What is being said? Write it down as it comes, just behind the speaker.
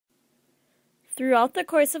Throughout the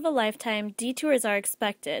course of a lifetime, detours are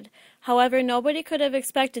expected. However, nobody could have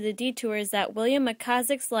expected the detours that William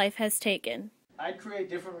Macozek's life has taken. I'd create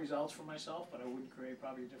different results for myself, but I wouldn't create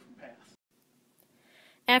probably a different path.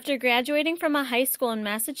 After graduating from a high school in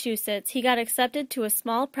Massachusetts, he got accepted to a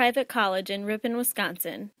small private college in Ripon,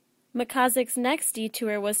 Wisconsin. Macozek's next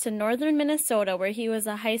detour was to northern Minnesota, where he was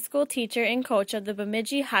a high school teacher and coach of the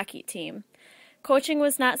Bemidji hockey team. Coaching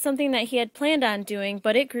was not something that he had planned on doing,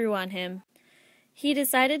 but it grew on him. He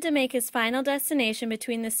decided to make his final destination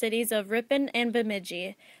between the cities of Ripon and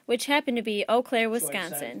Bemidji, which happened to be Eau Claire, Wisconsin.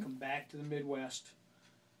 So I decided to come back to the Midwest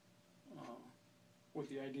with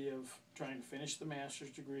the idea of trying to finish the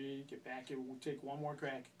master's degree, get back and take one more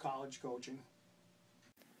crack at college coaching.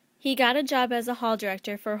 He got a job as a hall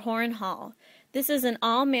director for Horn Hall. This is an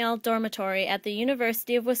all-male dormitory at the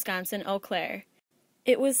University of Wisconsin-Eau Claire.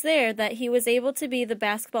 It was there that he was able to be the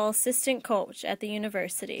basketball assistant coach at the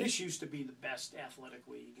university. This used to be the best athletic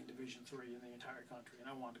league in Division III in the entire country, and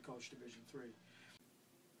I wanted to coach Division III.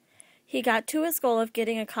 He got to his goal of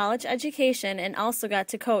getting a college education and also got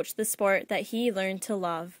to coach the sport that he learned to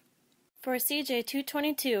love. For CJ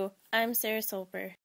 222, I'm Sarah Soper.